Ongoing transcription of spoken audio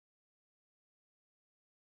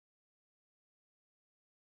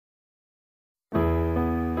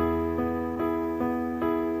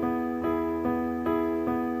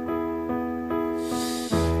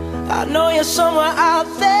I know you're somewhere out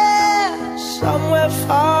there, somewhere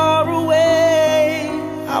far away.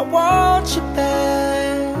 I want you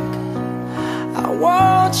back, I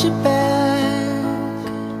want you back.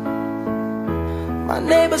 My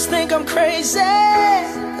neighbors think I'm crazy,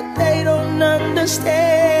 but they don't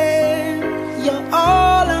understand. You're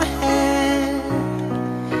all I had,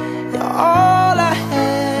 you're all I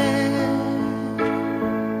had.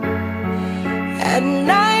 At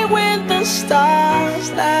night when the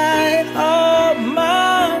stars light up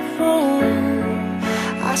my room,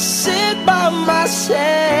 I sit by myself,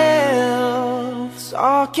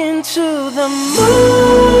 talking to the moon,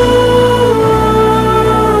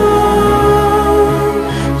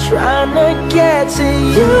 trying to get to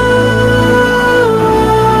you.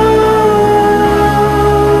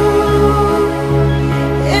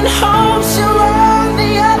 In hopes you're on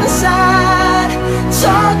the other side,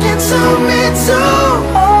 talking to me too.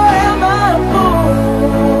 Or am I a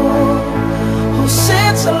fool who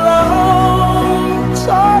sits alone,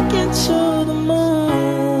 talking to the moon?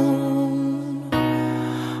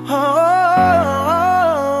 Oh,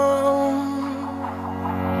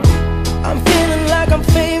 I'm feeling like I'm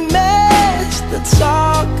famous, the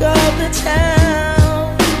talk of the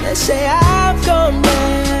town. They say I've gone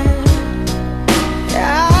mad,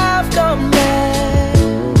 yeah, I've gone mad.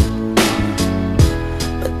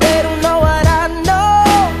 But they don't know what I know,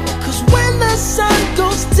 'cause when the sun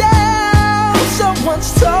goes down,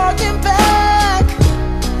 someone's talking back.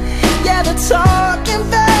 Yeah, they're talking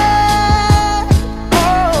back.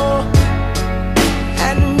 Oh,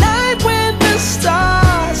 at night when the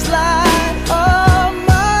stars light up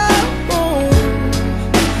my room,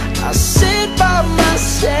 I sit by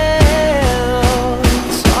myself,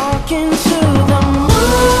 talking to the moon,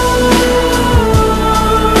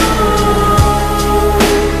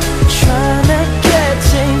 trying to get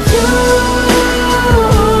to you.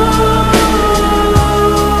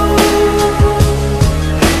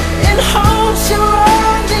 In hopes you're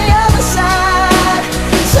on the other side,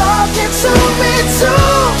 talking to me too.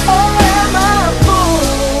 Or am I a fool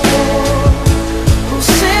who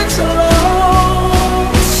sits alone,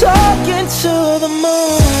 talking to the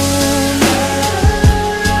moon?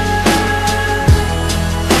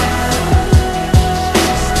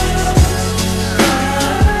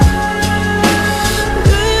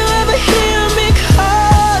 Do you ever hear me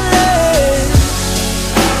calling?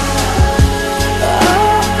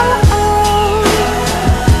 Oh, oh, oh.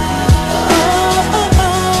 Oh, oh,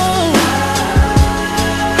 oh.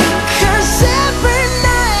 'Cause every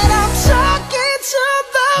night I'm talking to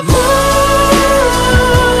the moon,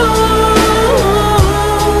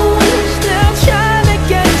 still trying to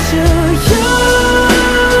get to you.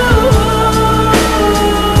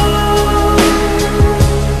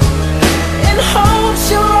 In hopes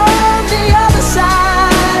you're on the other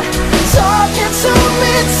side, talking to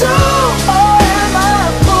me too. Or am I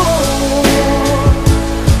a fool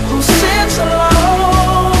who sits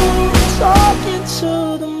alone, talking to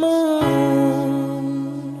the moon?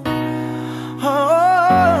 Oh,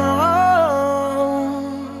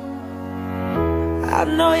 I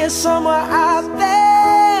know you're somewhere out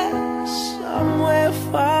there, somewhere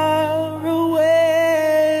far away.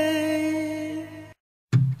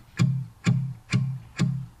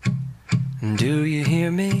 Do you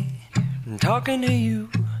hear me? I'm talking to you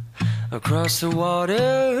across the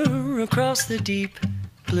water, across the deep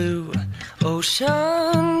blue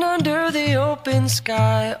ocean, under the open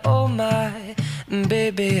sky. Oh my,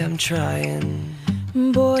 baby, I'm trying.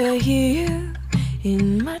 Boy, I hear you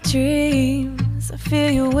in my dreams. I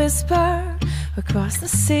feel you whisper across the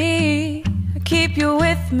sea. I keep you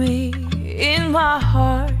with me in my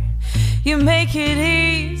heart. You make it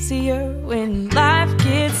easier when life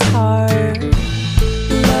gets hard.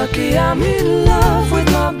 Lucky I'm in love with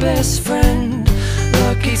my best friend.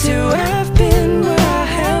 Lucky to have been where I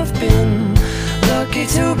have been. Lucky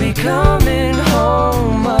to be coming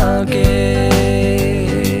home again.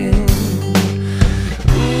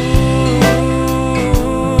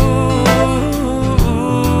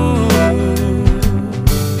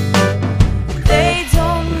 They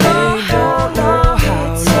don't know how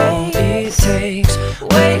long it takes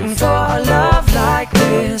waiting for a love like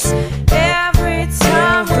this.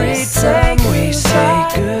 every time we say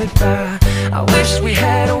goodbye, I wish we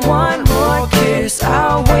had one more kiss.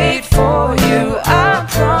 I'll wait for you, I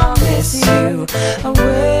promise you I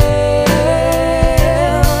will.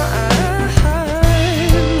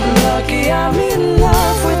 Lucky I'm in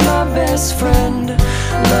love with my best friend.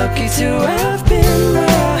 Lucky to have been where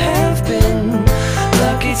I have been.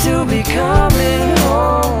 Lucky to be coming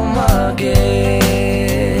home again.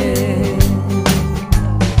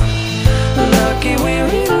 Lucky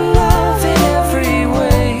we're in love.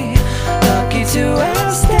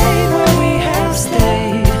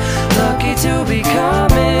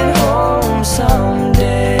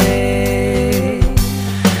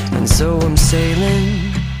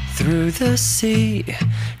 the sea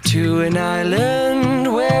to an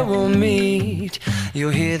island where we'll meet.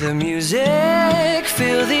 You'll hear the music,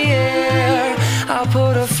 feel the air. I'll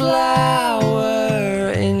put a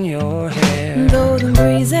flower in your hair. Golden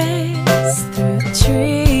breezes through the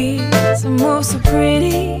trees move so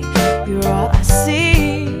pretty. You're all I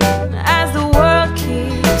see as the world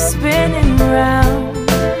keeps spinning round.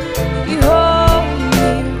 You hold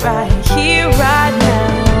me right here, right now.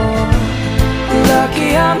 Lucky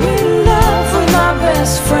I'm in love with my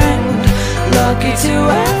best friend. Lucky to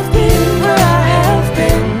have been where I have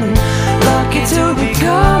been. Lucky to be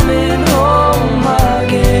coming home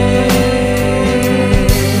again.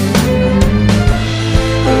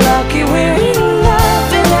 Lucky we're in love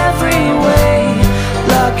in every way.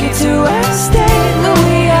 Lucky to have stayed when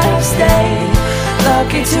we have stayed.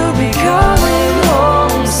 Lucky to be coming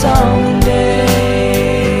home someday.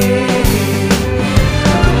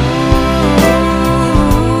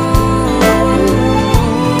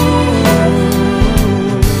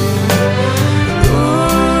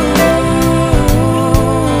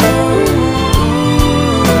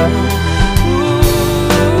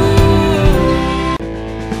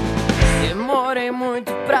 Demorei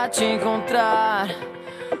muito pra te encontrar.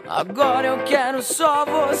 Agora eu quero só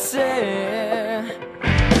você.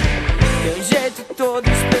 Teu jeito todo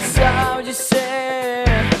especial de ser.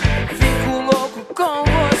 Fico louco com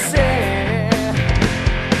você.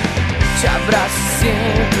 Te abraço e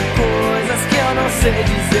sinto coisas que eu não sei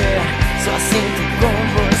dizer. Só sinto com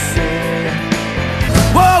você.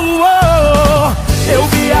 Uou, uou, eu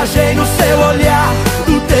viajei no seu olhar,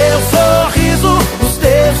 no teu sorriso, nos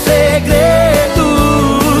teus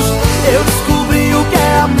segredos. Eu descobri o que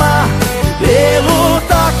é amar pelo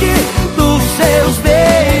toque dos seus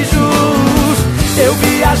beijos. Eu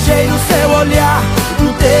viajei no seu olhar,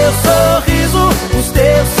 no teu sorriso, nos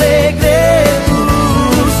teus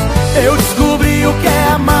segredos. Eu descobri o que é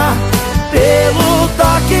amar pelo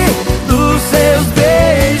toque dos seus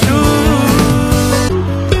beijos.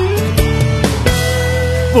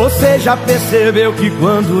 Você já percebeu que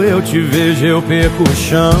quando eu te vejo eu perco o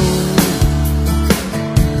chão?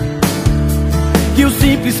 Que o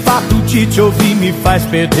simples fato de te ouvir me faz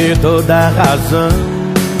perder toda a razão.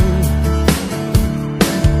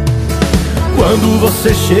 Quando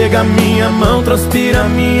você chega, minha mão transpira,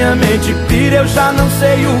 minha mente pira, eu já não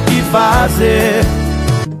sei o que fazer.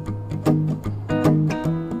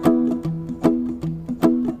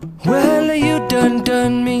 Well, you done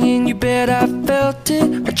me and you bet I felt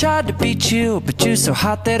it. I tried to be chill, but you're so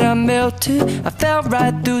hot that I melted. I fell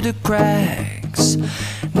right through the cracks.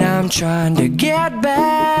 Now I'm trying to get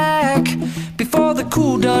back. Before the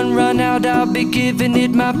cool done run out, I'll be giving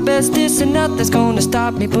it my bestest. And nothing's gonna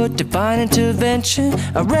stop me but divine intervention.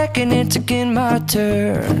 I reckon it's again my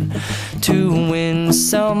turn to win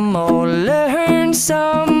some or learn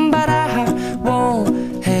some. But I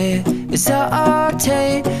won't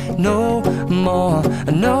hesitate no more,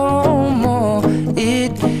 no more.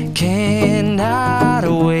 It cannot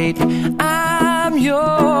wait. I'm yours.